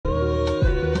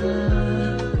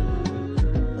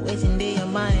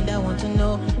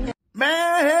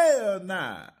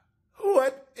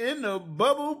of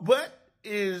bubble butt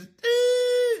is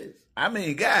this? I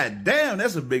mean, goddamn,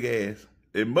 that's a big ass.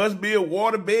 It must be a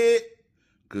water bed,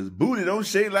 cause booty don't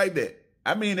shake like that.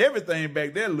 I mean, everything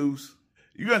back there loose.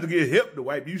 You have to get help to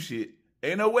wipe you shit.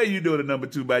 Ain't no way you doing a number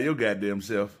 2 by your goddamn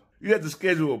self. You have to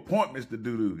schedule appointments to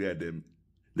do goddamn it.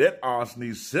 That arse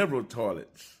needs several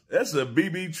toilets. That's a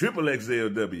BB triple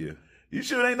XLW. You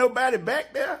sure ain't nobody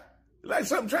back there? Like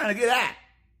something trying to get out.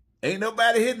 Ain't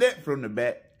nobody hit that from the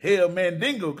back. Hell,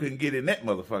 Mandingo couldn't get in that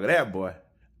motherfucker, that boy.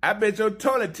 I bet your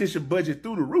toilet tissue budget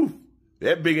through the roof.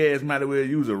 That big ass might as well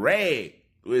use a rag.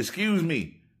 Well, excuse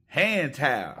me, hand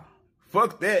towel.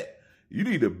 Fuck that. You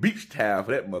need a beach towel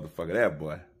for that motherfucker, that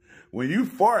boy. When you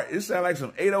fart, it sound like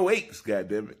some 808s,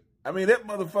 goddammit. I mean, that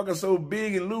motherfucker so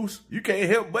big and loose, you can't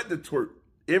help but to twerk.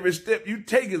 Every step you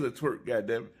take is a twerk,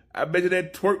 goddammit. I bet you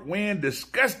that twerk wind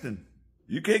disgusting.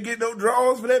 You can't get no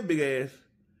drawers for that big ass.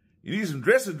 You need some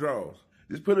dresser drawers.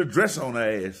 Just put a dress on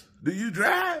her ass. Do you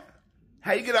drive?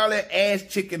 How you get all that ass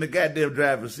chick in the goddamn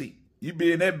driver's seat? You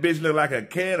be in that bitch look like a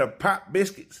can of pop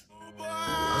biscuits.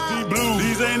 She blue,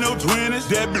 these ain't no 20s,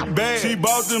 that bitch bad. She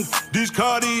bought them, these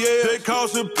Cartiers, they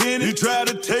cost a penny. You try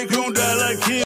to take them down like Ken.